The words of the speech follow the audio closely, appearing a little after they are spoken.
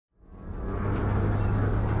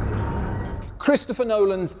Christopher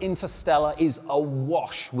Nolan's Interstellar is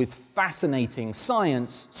awash with fascinating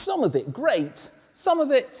science, some of it great, some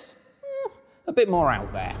of it a bit more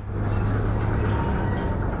out there.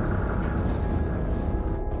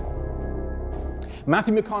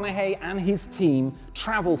 Matthew McConaughey and his team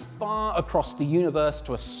travel far across the universe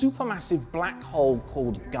to a supermassive black hole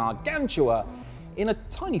called Gargantua in a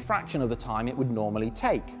tiny fraction of the time it would normally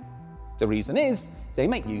take. The reason is they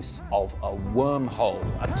make use of a wormhole,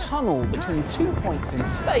 a tunnel between 2 points in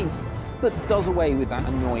space that does away with that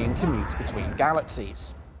annoying commute between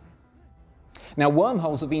galaxies. Now,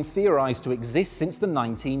 wormholes have been theorized to exist since the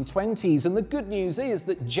 1920s, and the good news is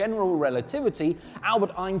that general relativity,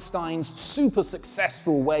 Albert Einstein's super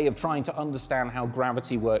successful way of trying to understand how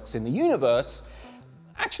gravity works in the universe,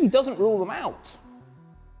 actually doesn't rule them out.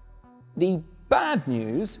 The bad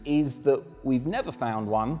news is that we've never found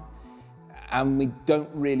one, and we don't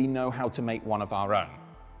really know how to make one of our own.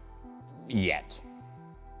 Yet.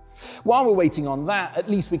 While we're waiting on that, at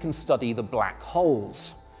least we can study the black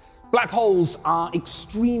holes. Black holes are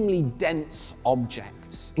extremely dense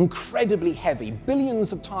objects, incredibly heavy,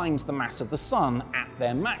 billions of times the mass of the Sun at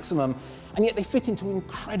their maximum, and yet they fit into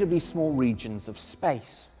incredibly small regions of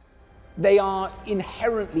space. They are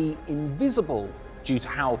inherently invisible due to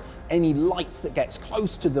how any light that gets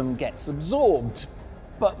close to them gets absorbed,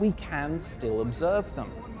 but we can still observe them.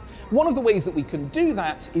 One of the ways that we can do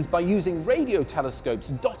that is by using radio telescopes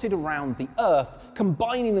dotted around the Earth,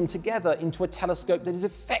 combining them together into a telescope that is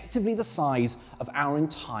effectively the size of our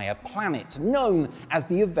entire planet, known as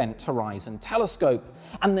the Event Horizon Telescope,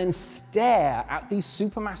 and then stare at these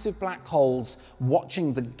supermassive black holes,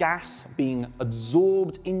 watching the gas being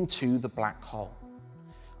absorbed into the black hole.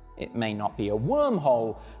 It may not be a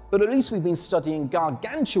wormhole, but at least we've been studying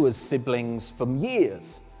Gargantua's siblings for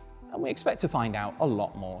years, and we expect to find out a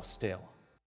lot more still.